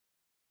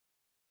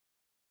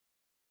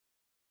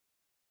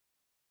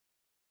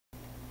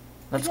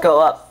Let's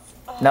go up.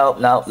 No,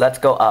 no, let's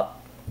go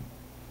up.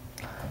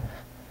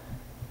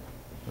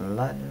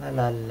 La la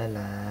la la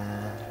la.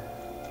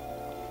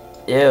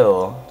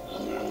 Ew.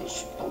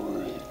 This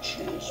bridge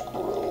is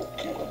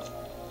broken.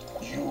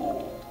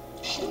 You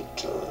should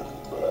turn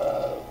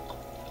back.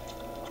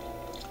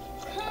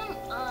 Come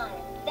on,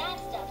 that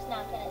stuff's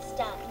not gonna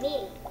stop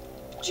me.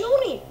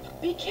 Joni,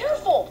 be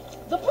careful!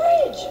 The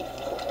bridge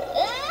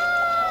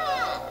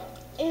Ah!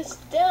 is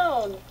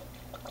down.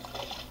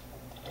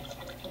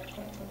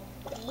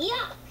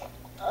 Yuck!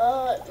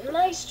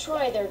 Nice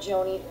try there,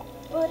 Joni.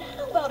 But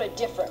how about a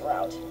different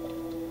route?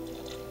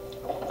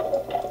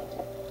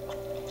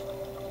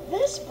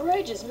 This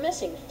bridge is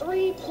missing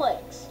 3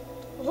 planks.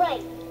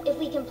 Right. If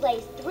we can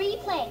place 3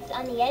 planks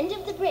on the end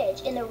of the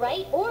bridge in the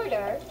right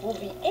order, We'll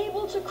be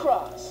able to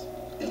cross.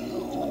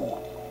 You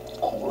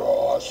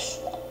cross.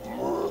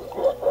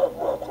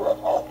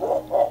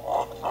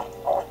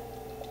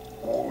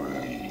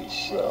 We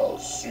shall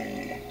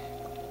see.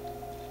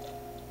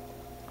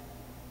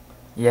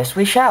 Yes,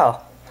 we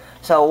shall.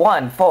 So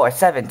 1, 4,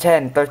 7,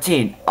 10,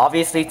 13.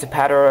 Obviously, it's a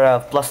pattern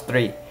of plus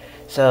 3.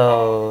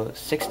 So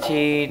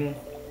 16,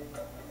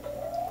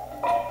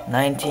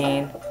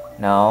 19,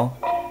 no,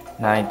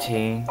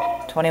 19,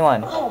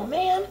 21. Oh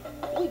man,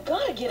 we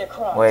gotta get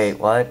across. Wait,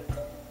 what?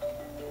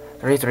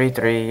 3, 3,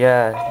 3.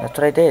 Yeah, that's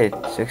what I did.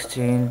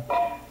 16,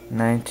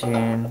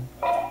 19.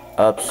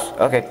 Oops.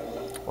 Okay,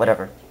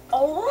 whatever.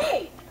 All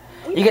right.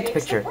 We You get the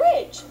fixed picture.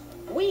 bridge.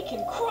 We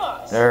can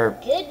cross. Their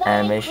Goodbye,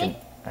 animation,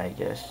 I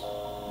guess.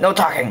 No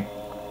talking.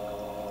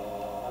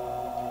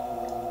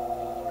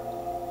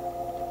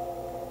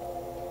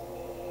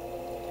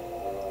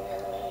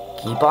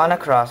 Keep on a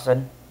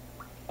crossing.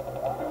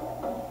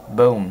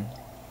 Boom.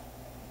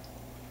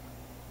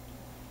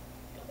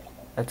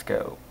 Let's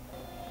go.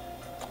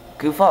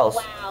 Goo Falls,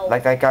 Wow.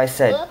 like that guy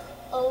said. look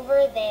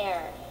over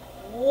there.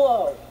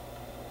 Whoa.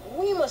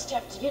 We must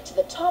have to get to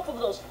the top of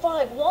those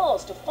 5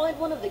 walls to find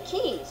one of the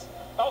keys.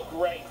 Oh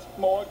great,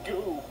 more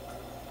goo.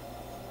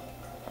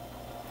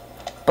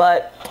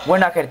 But we're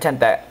not going to attempt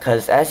that,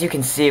 because as you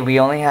can see, we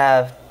only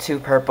have 2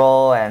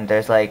 purple, and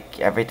there's like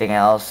everything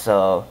else,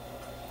 so...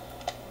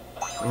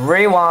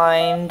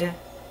 Rewind.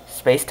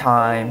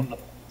 Space-time.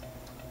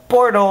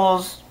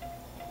 Portals.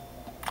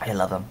 I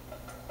love them.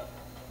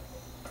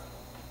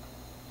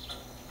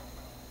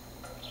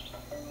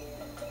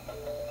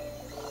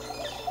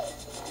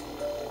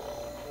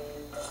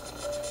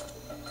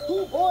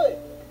 Oh boy,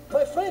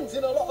 my friend's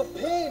in a lot of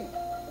pain.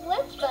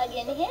 What's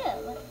bugging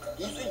him?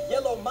 He's a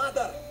yellow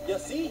madder, you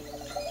see?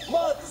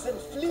 Moths and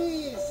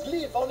fleas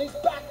live on his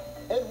back,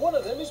 and one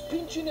of them is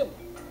pinching him.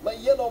 My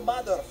yellow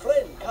madder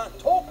friend can't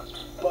talk,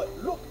 but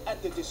look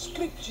at the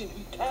description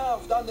he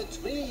carved on the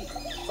tree.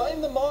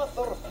 Find the moth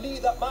or flea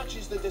that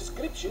matches the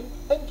description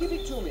and give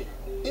it to me.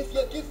 If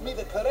you give me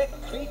the correct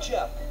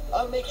creature,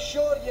 I'll make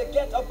sure you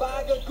get a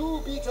bag of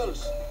goo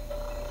beetles.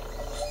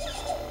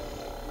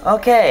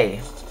 Okay.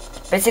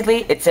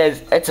 Basically, it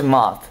says it's a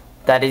moth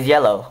that is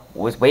yellow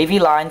with wavy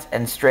lines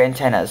and straight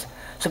antennas.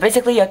 So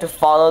basically, you have to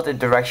follow the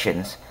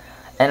directions.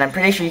 And I'm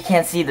pretty sure you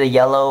can't see the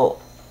yellow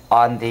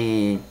on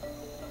the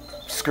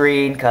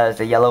screen because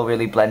the yellow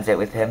really blends it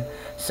with him.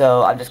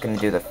 So I'm just going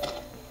to do the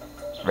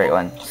right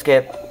one.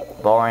 Skip.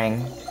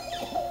 Boring.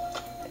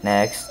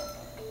 Next.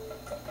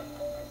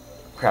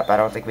 Crap, I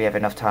don't think we have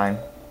enough time.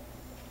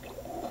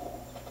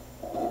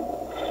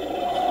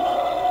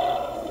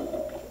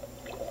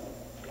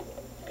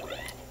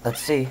 Let's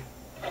see.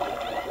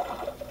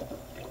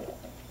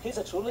 He's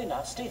a truly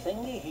nasty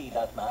thingy, he,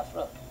 that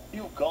Mathra.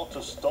 You've got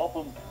to stop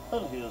him,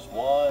 and here's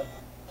why.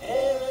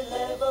 Here in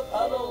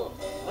Liverpool,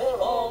 we're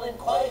all in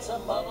quite a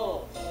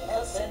muddle.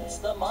 Since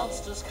the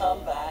monster's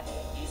come back,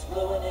 he's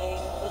ruining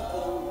the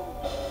goo.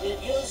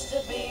 It used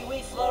to be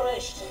we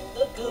flourished,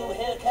 the goo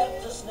here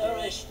kept us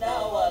nourished.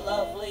 Now our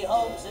lovely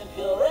home's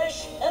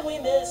impurish, and we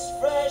miss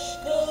fresh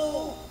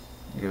goo.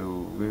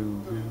 Goo,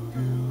 goo, goo,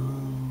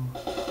 goo.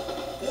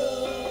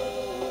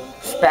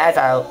 Spaz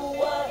out.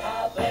 What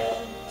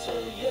happened to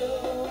you?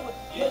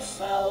 You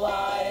smell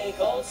like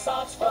old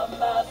socks from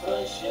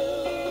Mathra's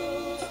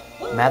shoes.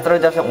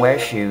 Mathra doesn't wear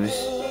shoes.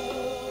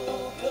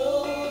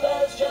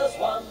 There's just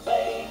one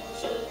thing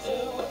to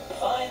do.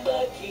 Find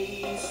the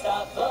key,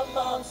 stop the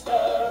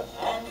monster,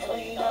 and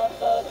clean up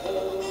the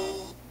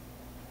goo.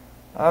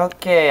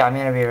 Okay, I'm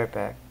gonna be right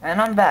back.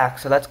 And I'm back,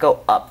 so let's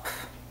go up.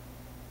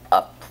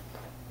 Up.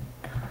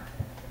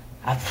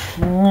 Up.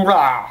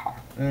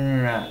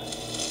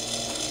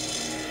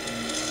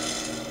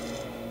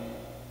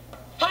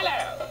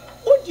 Hello!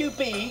 Would you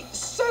be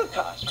so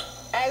kind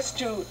as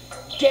to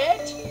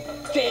get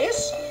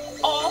this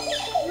off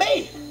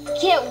me?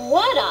 Get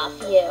what off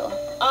you?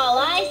 All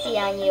I see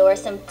on you are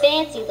some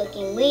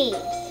fancy-looking leaves.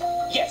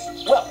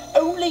 Yes, well,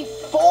 only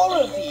 4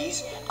 of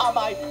these are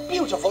my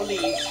beautiful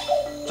leaves.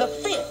 The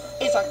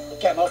 5th is a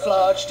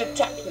camouflaged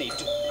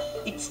arachnid.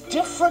 It's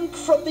different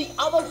from the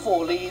other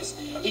 4 leaves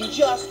in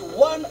just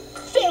one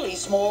very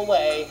small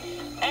way,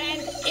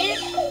 and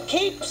it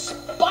keeps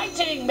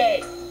biting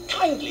me.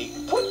 Kindly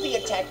put the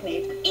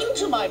arachnid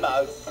into my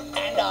mouth,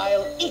 and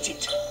I'll eat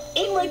it.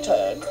 In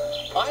return,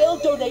 I'll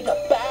donate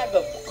a bag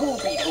of goo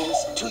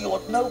beetles to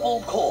your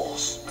noble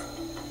cause.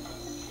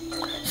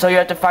 So you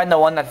have to find the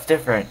one that's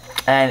different.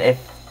 And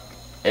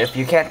if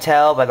you can't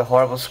tell by the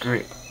horrible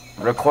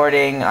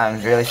recording,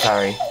 I'm really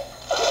sorry.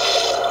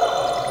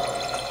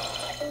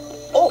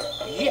 Oh,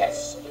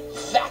 yes,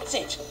 that's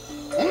it.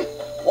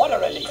 What a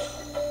relief.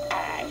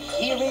 And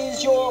here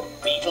is your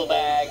beetle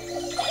bag.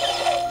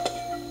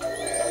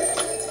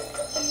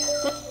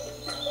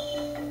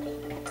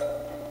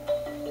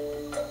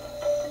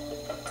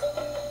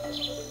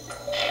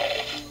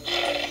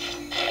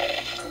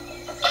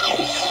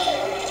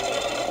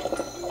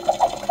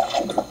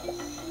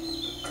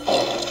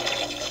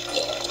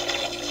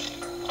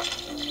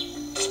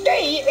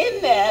 Stay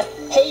in there.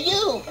 Hey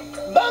you,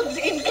 bugs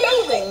in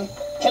clothing.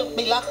 Help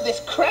me lock this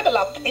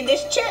Crabalock in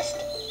this chest.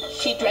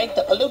 She drank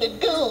the polluted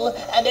goo,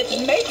 and it's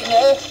making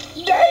her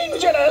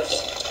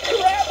dangerous!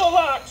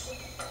 Crabalox!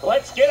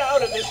 Let's get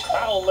out of this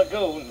foul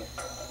lagoon.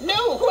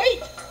 No,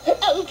 wait!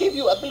 I'll give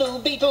you a blue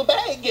beetle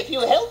bag if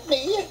you help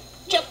me.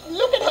 Just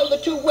look at how the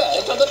two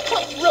words on the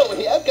top row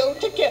here go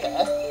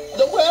together.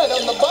 The word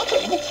on the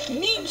bottom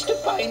needs to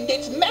find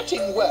its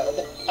matching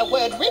word. A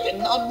word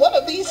written on one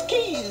of these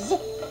keys.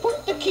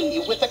 Put the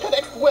key with the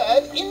correct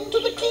word into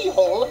the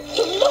keyhole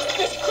to lock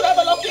this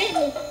Crabalock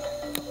in.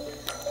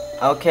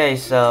 Okay,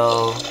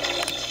 so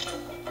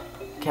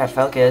can't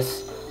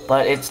focus,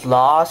 but it's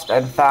lost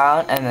and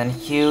found, and then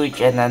huge,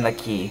 and then the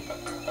key.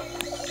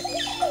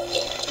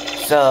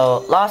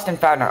 So lost and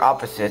found are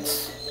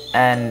opposites,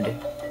 and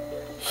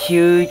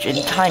huge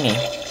and tiny.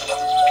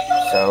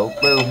 So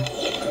boom.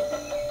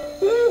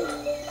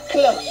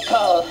 Close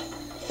call.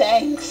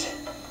 Thanks.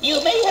 You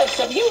may have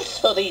some use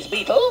for these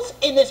beetles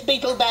in this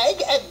beetle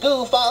bag at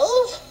Goo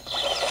Falls.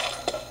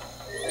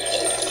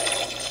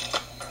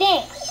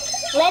 Thanks.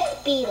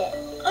 Let's beat it.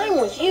 I'm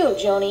with you,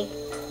 Joni.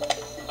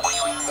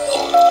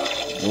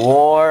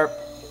 Warp.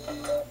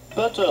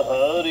 Better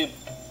hurry.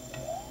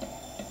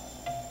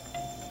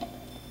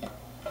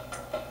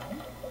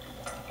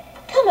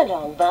 Come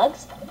along,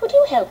 Bugs. Would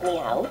you help me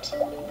out?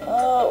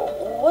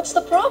 What's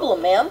the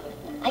problem, ma'am?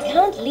 I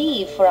can't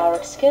leave for our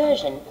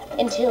excursion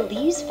until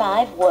these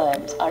 5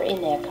 worms are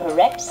in their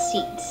correct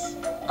seats.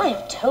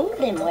 I've told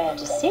them where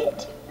to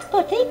sit,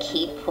 but they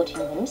keep putting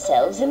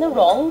themselves in the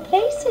wrong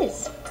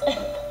places.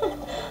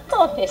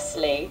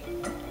 Honestly,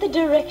 the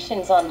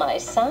directions on my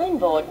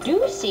signboard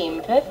do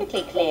seem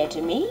perfectly clear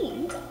to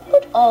me.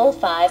 Put all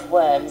 5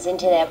 worms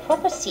into their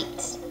proper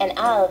seats, and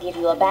I'll give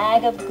you a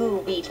bag of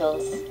goo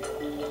beetles.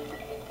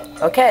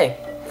 Okay,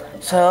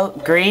 so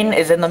green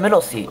is in the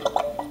middle seat.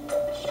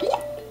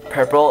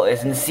 Purple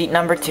is in seat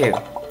number 2.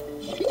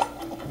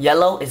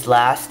 Yellow is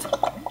last.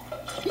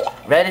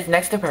 Red is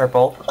next to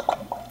purple.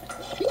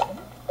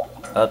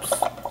 Oops.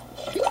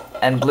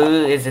 And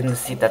blue is in the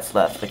seat that's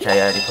left, which I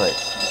already put.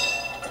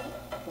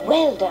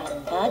 Well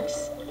done,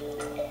 Bugs.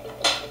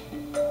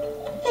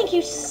 Thank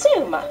you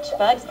so much,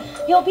 Bugs.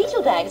 Your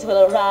beetle bags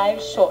will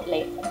arrive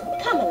shortly.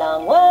 Come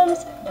along,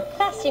 worms.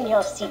 Fasten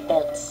your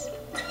seatbelts.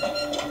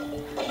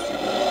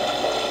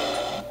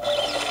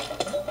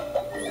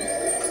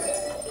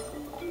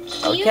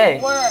 Okay.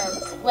 Cute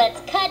worms. Let's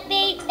cut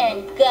bait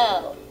and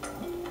go.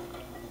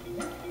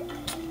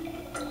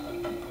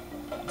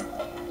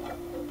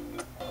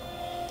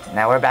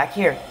 Now we're back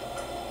here.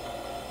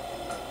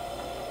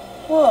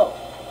 Whoa,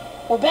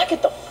 we're back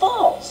at the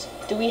falls.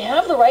 Do we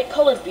have the right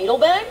colored beetle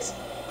bags?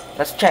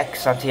 Let's check,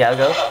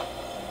 Santiago.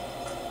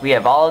 We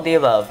have all of the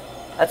above.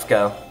 Let's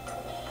go.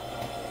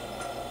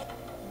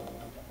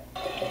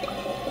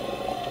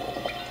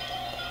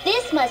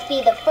 This must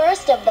be the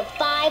first of the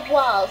 5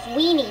 walls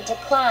we need to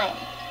climb.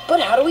 But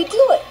how do we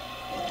do it?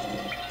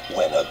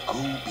 When a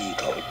goo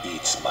beetle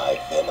eats my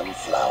venom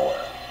flower,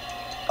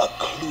 a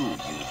clue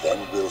you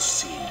then will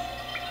see.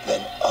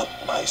 Then up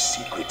my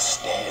secret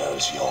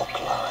stairs you'll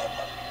climb,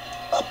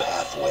 a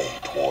pathway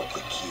toward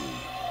the key.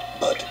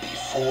 But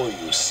before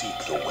you seek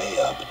the way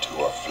up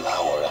to a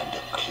flower and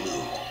a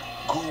clue,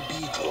 goo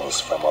beetles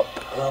from a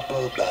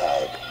purple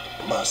bag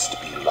must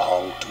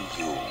belong to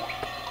you.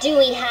 Do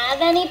we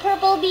have any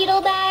purple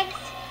beetle bags?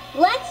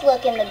 Let's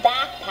look in the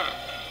backpack.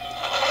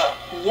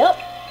 Yup,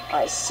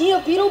 I see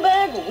a beetle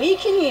bag we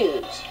can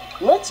use.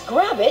 Let's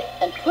grab it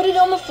and put it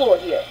on the floor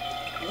here.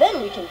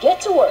 Then we can get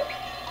to work.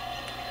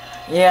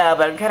 Yeah,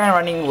 but I'm kind of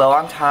running low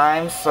on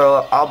time,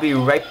 so I'll be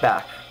right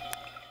back.